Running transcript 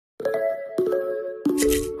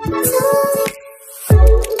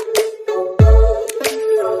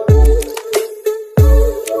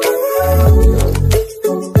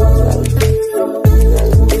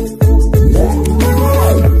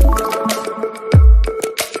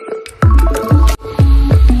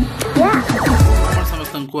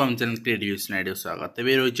को आम channel creative idea स्वागत तेज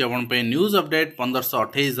रही आप न्यूज अपडेट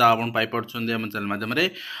 1528 जहाँ आप पाइपुं आम चैनल मध्यम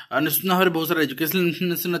निश्चित भाव में बहुत सारा एजुकेशन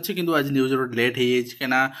इनफर्मेशन अच्छी कि आज न्यूज लेट हो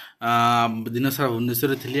कहीं दिन सारा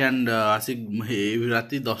भुवनेश्वर थी एंड आसिक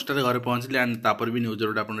राति 10टार घर पहुँचली एंड तापर भी न्यूज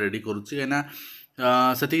आप रेडी करुच्ची कहीं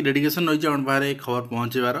से डेडिकेशन रही है पाखे खबर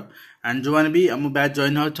पहुँचेबार एंड जो मैंने भी आम बैच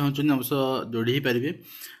जॉइन होगा चाहते हम सह जोड़ी पारे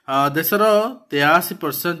देशर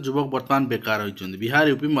 83% युवक बर्तमान बेकार होती बिहार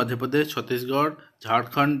यूपी मध्यप्रदेश छत्तीसगढ़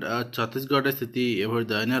झारखंड छत्तीसगढ़ स्थिति एभली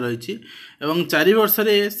दयनीय रही 4 वर्ष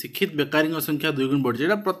में शिक्षित बेकारी संख्या 2 गुण बढ़ी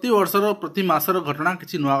प्रति वर्षर प्रति मासर घटना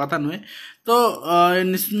किसी नुआ कथा नुहे तो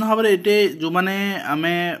निश्चित भाव में ये जो मैंने आम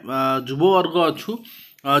युववर्ग अच्छू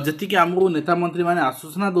जी आमको नेता मंत्री मैंने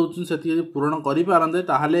आश्वासना दौरान से पूरण करें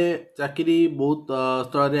ताहले चाकरी बहुत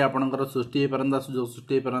स्थल में आपंकर सृष्टि हो पारता सुजोग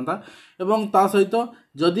सृष्टि हो पारता एवं ता सहित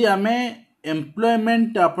जदि आम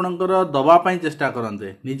एम्प्लॉयमेंट आपणकर दवापाई चेष्टा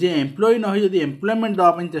करते निजे एम्प्लॉय न हो एम्प्लॉयमेंट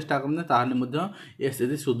दवापाई चेष्टा करते ताहले ये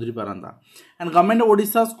स्थिति सुधरी पारता and government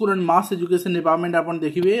Odisha school and mass education department आप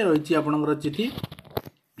देखिए रही आपणकर चिठी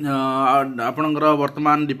आपणकर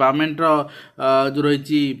वर्तमान डिपार्टमेंट जो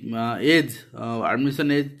रही एज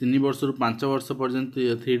एडमिशन एज 3 वर्ष रु 5 वर्ष पर्यंत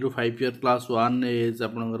 3 to 5 year क्लास 1 एज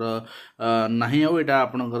आपणकर नहीं आटा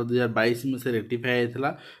आपणकर 2022 में से रेक्टिफाई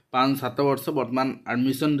होता 5-7 वर्ष वर्तमान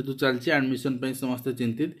एडमिशन ऋतु चलती एडमिशन समस्ते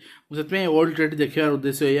चिंतित मुझे ओल्ड रेट देखार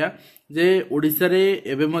उद्देश्य या जे ओडिशा रे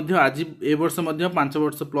एबे मध्य आज ए वर्ष मध्य 5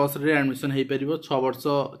 वर्ष प्लस रे एडमिशन हो पार 6 वर्ष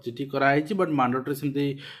चिठी कराई बट मांडेटरी सेमती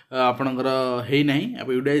आपणकर है ना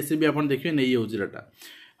यूडीआईसी भी आप देखिए नहीं होता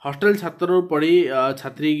हॉस्टेल छात्र पड़ी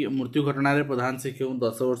छात्री मृत्यु घटना रे प्रधान शिक्षक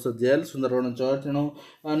 10 वर्ष जेल सुंदरगढ़ चर तेणु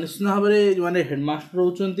निश्चित भाव में जो मैंने हेडमास्टर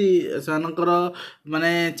रोचंती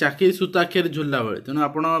माने चाकरी सूताक्षर झुला भाई तेणु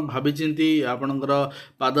आप भाई आपणकर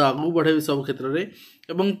पाद आगू बढ़े सब क्षेत्र में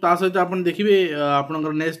एवं ता सहित आप देखिए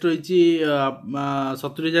आपणकर नेक्स्ट रही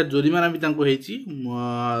 70,000 जोरिमाना भी होती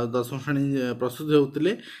 10वीं श्रेणी प्रस्तुत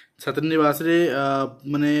होते छात्रनिवास रे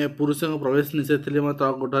माने पुरुष प्रवेश निषेध थे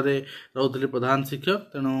तळकोठारे रोते प्रधान शिक्षक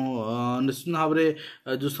तेणु निश्चित भाव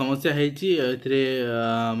में जो समस्या है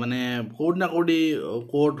माने कोड ना कोडी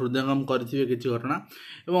कोर्ट हृदयंगम करेंगे किसी घटना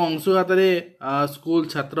एवं अंशुघात स्कूल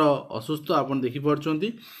छात्र असुस्थ आप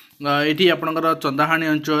देखिपी ये आपणकर चंदाहाणी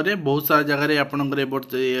अंचल में बहुत सारा जगह आपणकर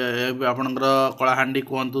आपणकर कलाहांडी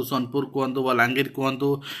कहतु सोनपुर कहतु बलांगीर कहतु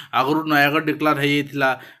आगुरी नयागढ़ डिक्लेयर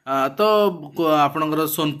होता तो आपणकर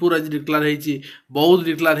सोनपुर आज डिक्लेयर होती बौद्ध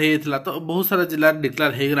डिक्लेयर होता तो बहुत सारा जिले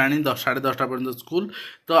डिक्लेयर हो गला 10:30 पर्यंत स्कूल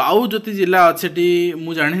तो आउ जो जिला अच्छे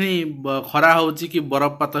मुझे जानी खरा हो कि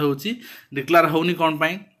बरफपात हो डिक्लेयर होनी कौन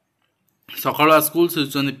पाई सकाल स्कूल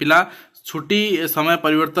शिशुचंदी पिला छुट्टी समय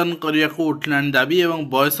परिवर्तन करने को उठलानी दाबी एवं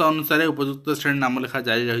बयस अनुसार उपयुक्त श्रेणी नाम लेखा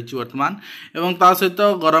जारी रही वर्तमान एवं ता सहित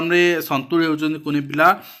गरम में संतुड़ी होती कुनी पिला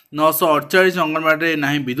 948 अंगनवाड़ी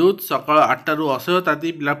ना विद्युत सकाल 8 रु असह्य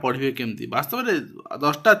ताती पिला पढ़े केमती वास्तव में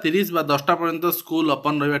 10:30 बा 10टा पर्यंत स्कूल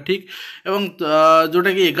ओपन रहा ठीक एवं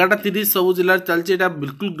जोटा कि 11:30 सब जिले चलती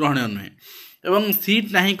बिल्कुल ग्रहणीय नुहे एवं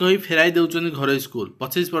सीट नहीं कही फेराई देउछन घर स्कूल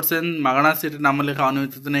 25% मागणा सीट नाम लेखा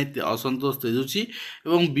अनियमित नहीं असंतोष तेजुची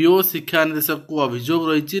एवं बीओ शिक्षा निर्देशक को अभियोग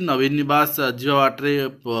रही नवीन निवास जीवा बाटे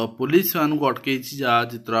पुलिस मान को अटकई जहाँ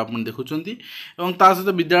चित्र आप देखुंट एवं ता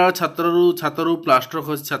सहित विद्यालय छात्रु प्लास्टर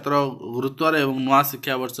खसी छात्र गुरुत्वर एवं नुआ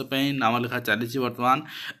शिक्षा वर्ष नाम लेखा चली वर्तमान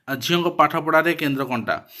झील पाठपढ़ारे केन्द्र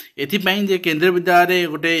कंटा एथिपाई जे केन्द्रीय विद्यालय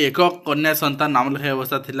गोटे एक कन्या संतान नाम लेखा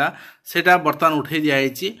व्यवस्था थिला सेटा वर्तमान उठे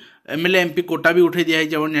दिखाई एमएलए एमपी कोटा भी उठे दिखाई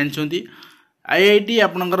आप जानते आईआईटी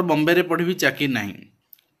आपणकर बम्बे रे पढ़ी भी चाकरी ना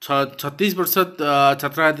 36%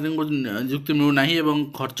 छात्र को नियुक्ति मिलूना एवं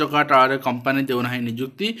खर्च काट आड़े कंपानी देना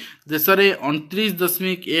नियुक्ति देश में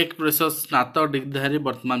 29.1% स्नातक डिग्रीधारी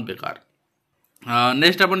वर्तमान बेकार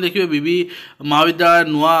नेक्स्ट आप देखिए बीबी महाविद्यालय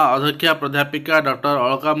नुआ अध्यक्षा प्राध्यापिका डॉक्टर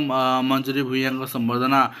अलका मंजरी भूया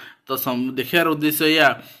संबर्धना तो देखार उद्देश्य या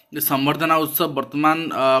संबर्धना उत्सव वर्तमान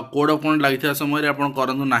कोड अकाउंट लगी समय आप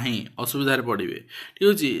करूँ ना असुविधा पड़े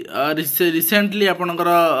ठीक अच्छे रिसेंटली आपंकर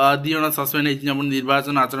 2 जन सस्पेंड होती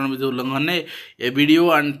निर्वाचन आचरण विधि उल्लंघन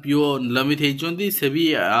एबीडीओ एंड पीओ निलंबित होती से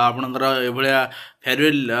भी आपंकर एभलिया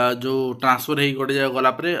फेयरवेल जो ट्रांसफर हो गोटे जगह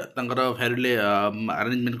गलापर फेयरवेल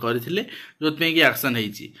अरेंजमेंट करते जो कि एक्शन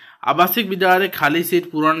होती आवासिक विद्यालय खाली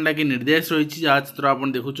सीट पूरण लगी निर्देश रही जहाँ चित्र आप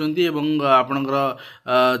देखुं आपणकर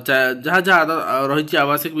जहाँ जहाँ रही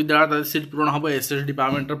आवासिक विद्यालय सीट पूरण हम एसएस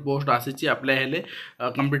डिपार्टमेंट पोस्ट आसी अप्लाई हेले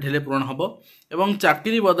कंप्लीट हेले पूरण हम एवं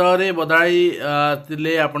चाकरी बदल बदलाई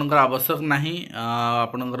तिले आपणकर आवश्यक नहीं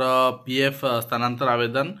आपणकर पीएफ स्थानांतर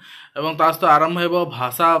आवेदन एवं ता सहित आरंभ हो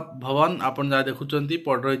भाषा भवन आपन जहाँ देखुंत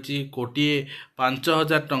पड़ रही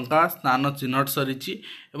 1,05,000 टंका स्नान चिन्हट सरी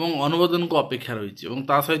एवं अनुमोदन को अपेक्षा रही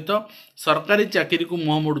सहित सरकारी चाकरी को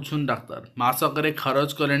मुह मोड़ुछन डाक्तर मासक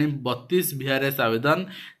खरच कले 32 VRS आवेदन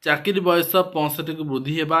चाकरी बयस 65 को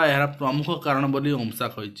वृद्धि हेबा यार प्रमुख कारण बोली ओमसा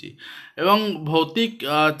कही एवं भौतिक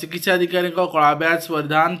चिकित्सा अधिकारी कला बैच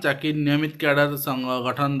परिधान चाकरी नियमित कैडर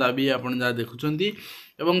संगठन दाबी आपन जहाँ देखुंत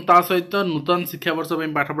एवं ता सहित नूतन शिक्षा वर्ष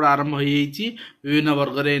पाठपढ़ा आरंभ हो विभिन्न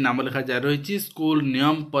वर्ग में नाम लेखा जारी रही स्कूल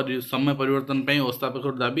नियम समय परिवर्तन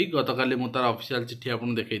ओस्तापेक्ष दाबी गतकाली मु तार ऑफिशियल चिट्ठी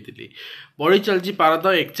आपन देखैतिली बढ़ी चलची भारत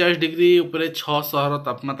 41 डिग्री उपरे 6 शहर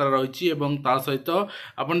तापमात्रा रही सहित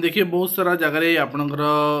आपन देखिए बहुत सारा जगह आपनकर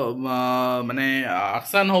माने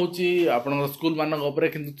एक्शन होची आपनकर स्कूल मानक उपरे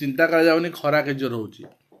किंतु चिंता करा जाउनी खरा के जोर होची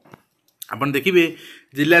आपन देखिए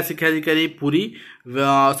जिला शिक्षा अधिकारी पुरी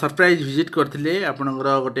सरप्राइज विजिट करथिले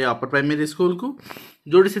आपनकर गोटे अपर प्राइमरी स्कूल को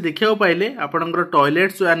जोड़ी से देखा पाइले आपनकर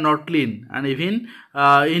toilets are not clean and even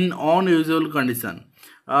in unusual condition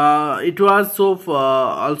it was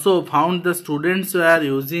also found the students were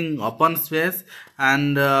using open space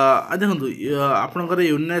and देखो आपनकर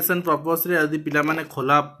यूरिनेशन पर्पस रे यदि पिला माने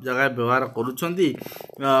खोला जगह व्यवहार करूछंती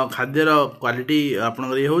खाद्यर क्वालिटी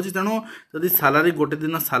आपनकर ये होची तेणु यदि सैलरी गोटे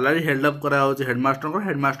दिन सैलरी हेल्ड अप करा होची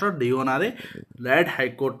हेडमास्टर डीओ ना रे लाइट हाई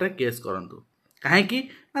कोर्ट रे केस करंतु काहे कि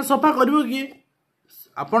ना सफा करबो कि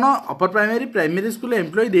आपण अपर प्राइमरी स्कूल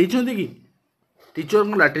एम्प्लॉय देइछंती कि टीचर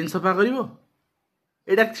को लैट्रिन सफा करबो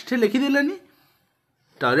एटा चिट्ठी लिखिदेलानी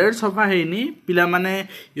टॉयलेट सफा हैनी पिला माने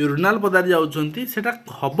यूरिनाल पदार जाउछंती सेटा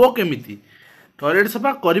हबो केमिति टॉयलेट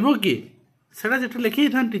सफा करबो कि सेटा जेटा लिखि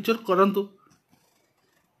था टीचर करंतु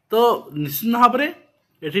तो निश्चित भाव में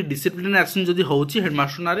एठी डिसिप्लिन एक्शन जदि होउची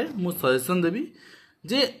हेडमास्टर नारे मु सजेशन देबी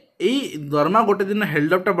जे एई दरमा गोटे दिन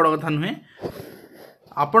हेल्ड अपटा बड़ कथा नुहे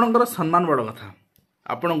आपणकर सम्मान बड़ कथा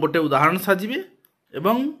आपण गोटे उदाहरण साजिबे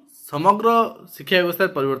एवं समग्र शिक्षा व्यवस्था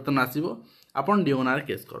परिवर्तन आसीबो आपन डीओनार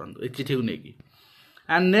केस करंतु ए चिठी को नेकी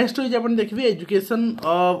एंड नेक्स्ट होई आपण देखबे एजुकेशन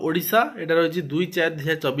ऑफ ओडिशा एटा रही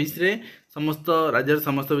 2/4/2024 रे समस्त राज्य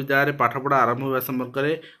समस्त विद्यालय पाठपढ़ा आरंभ होगा संपर्क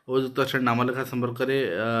में उपयुक्त श्रेणी नाम लेखा संपर्क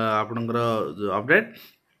में आपणकर अपडेट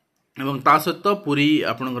एवं ता सहित पूरी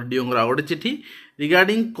आपणकर डीओंगर आ गोटे चिठी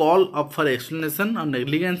regarding call up for explanation on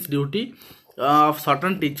negligence duty of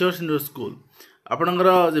certain teachers in your school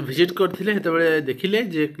आपणकर विजिट करथिले हेतबेले देखिले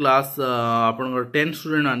जे क्लास आपणकर 10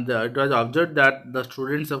 student it was observed that the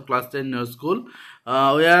students of class 10 in your school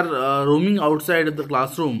we are roaming outside the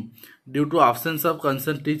classroom due to absence of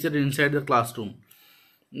concerned teacher inside the classroom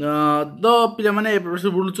तो पिला माने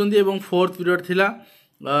बुलुचंदी एवं 4th period थिला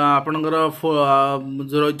आपणकर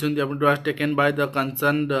जो रहिचंदी आपन was taken by the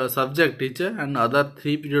concerned subject teacher and other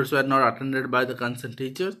 3 periods were not attended by the concerned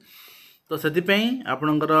teachers तो सेति पई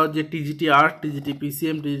आपणकर जे TGT art TGT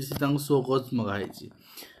PCM TGT तांको शो कोच मगाइछि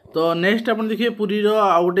तो नेक्स्ट आपन देखिए पुरी रो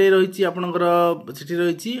आउटे रहिछि आपणकर चिठी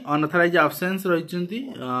रहिछि अनऑथराइज एब्सेंस रहिचंती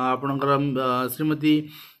आपणकर श्रीमती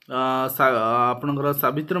आपणकर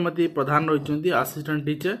सावित्रमती प्रधान रहिचंती असिस्टेंट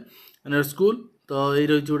टीचर इन स्कूल तो ए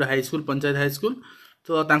रहिछि गोटे high school panchayat high school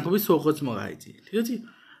तो तांको भी शो कोच मगाइछि ठीक अछि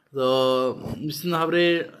तो निश्चित भाव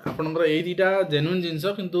में आपणकर ए दीटा जेन्युइन जिंस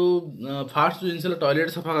किंतु फास्ट जिंस टॉयलेट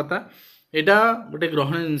सफा कथा एटा गोटे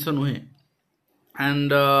ग्रहण जिंस नुहे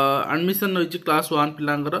एंड एडमिशन रही क्लास 1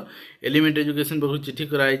 पिलांकर एलिमेंटरी एजुकेशन बहुत चिठी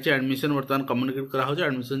कराई एडमिशन बर्तमान कम्युनिकेट करा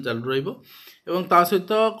एडमिशन चालू रहिबो एवं ता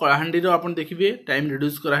सहित कलाहांडी आपन देखिबे टाइम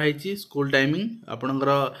रिड्यूस कराई स्कूल टाइमिंग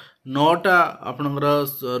आपनकर 9टा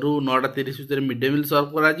आपनकर रु 9:30 भितर मिड डे मील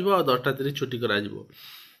सर्व करा जिवो और 10:30 छुट्टी करा जिवो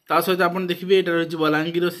ता सहित आपन देखिबे एटा रही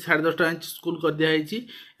बलांगीर 10:30 स्कूल कर दिया हैछि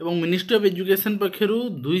एवं मिनिस्ट्री ऑफ एजुकेशन पक्षरु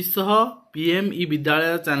 200 पीएम ई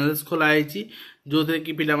विद्यालय चैनल्स खोला हैछि जो थे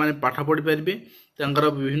कि पिला माने पाठ पढ़ी परिबे तांकर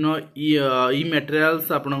विभिन्न ई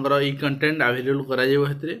मटेरियल्स आपनकर ई कंटेंट अवेलेबल करा जेबो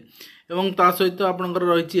हेतरे एवं ता सहित आपनकर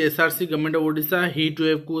रही SRC government of Odisha heat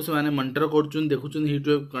wave को से माने मॉनिटर करचुन देखुचुन हीट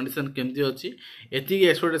वेव कंडीशन केमती अछि एति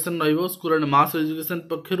expectation रहइबो school and mass education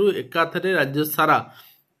पक्षरु एकाथरे राज्य सारा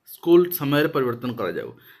स्कूल समय परिवर्तन करा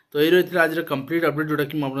जाऊ तो ये रही आज कंप्लीट अपडेट जोटा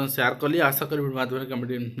कि मैं शेयर कली आशा करी वीडियो माध्यम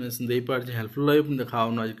कंप्लीट इन्फॉर्मेशन दे पारे हेल्पफुल रही देखा आज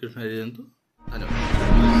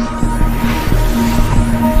धन्यवाद।